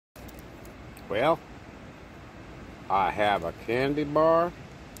Well, I have a candy bar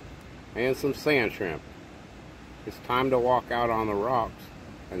and some sand shrimp. It's time to walk out on the rocks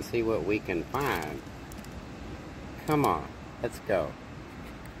and see what we can find. Come on, let's go.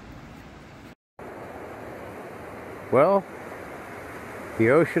 Well, the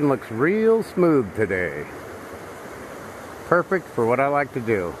ocean looks real smooth today. Perfect for what I like to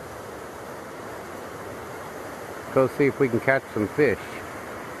do. Go see if we can catch some fish.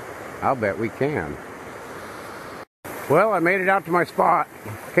 I'll bet we can. Well, I made it out to my spot.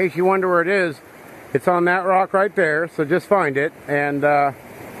 In case you wonder where it is, it's on that rock right there, so just find it, and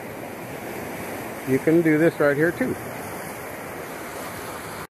you can do this right here too.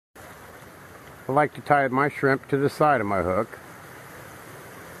 I like to tie my shrimp to the side of my hook.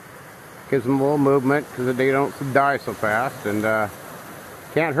 Gives them a little movement because they don't die so fast, and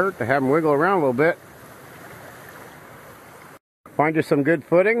can't hurt to have them wiggle around a little bit. Find you some good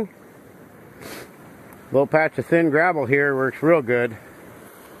footing. Little patch of thin gravel here works real good,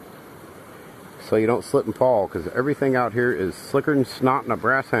 so you don't slip and fall, because everything out here is slicker than snot in a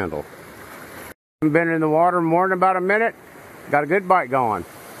brass handle. I've been in the water more than about a minute. Got a good bite going.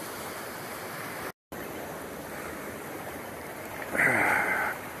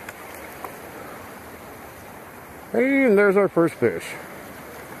 Hey, and there's our first fish.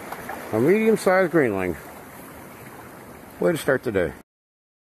 A medium-sized greenling. Way to start the day.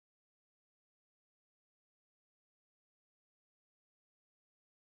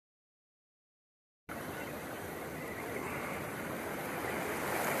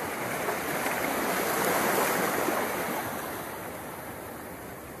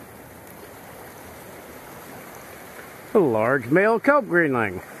 A large male Kelp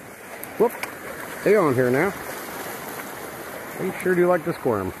Greenling. Whoop, stay on here now. They sure do like to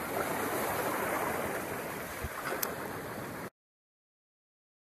squirm.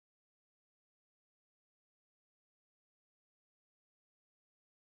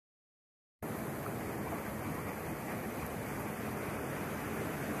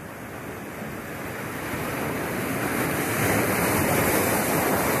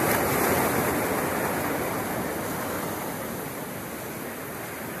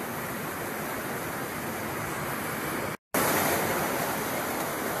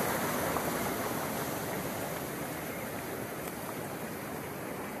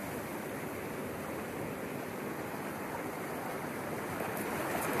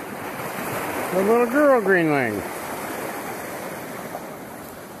 A little girl greenling.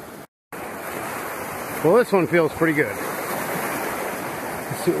 Well, this one feels pretty good.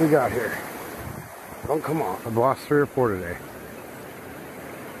 Let's see what we got here. Don't come off. I've lost 3 or 4 today.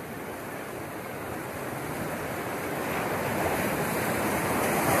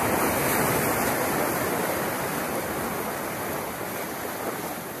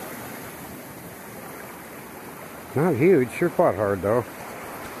 Not huge. Sure fought hard though.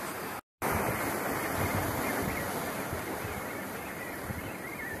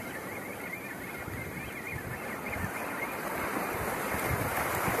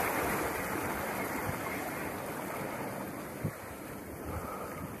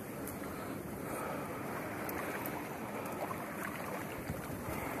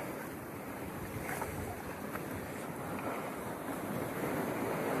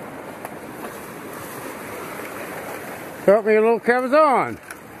 Got me a little Cabezon.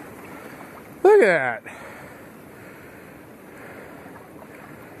 Look at that.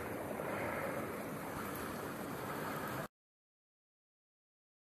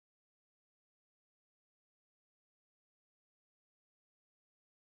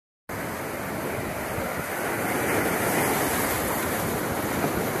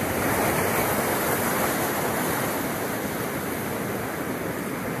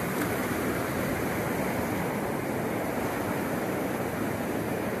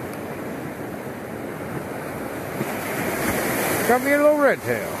 Got me a little red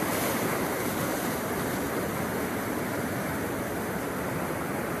tail.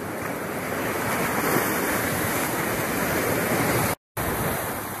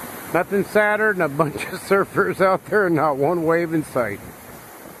 Nothing sadder than a bunch of surfers out there and not one wave in sight.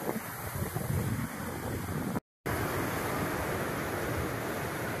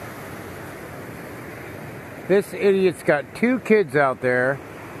 This idiot's got 2 kids out there.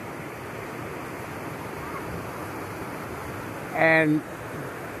 And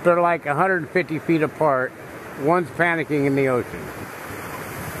they're like 150 feet apart. One's panicking in the ocean.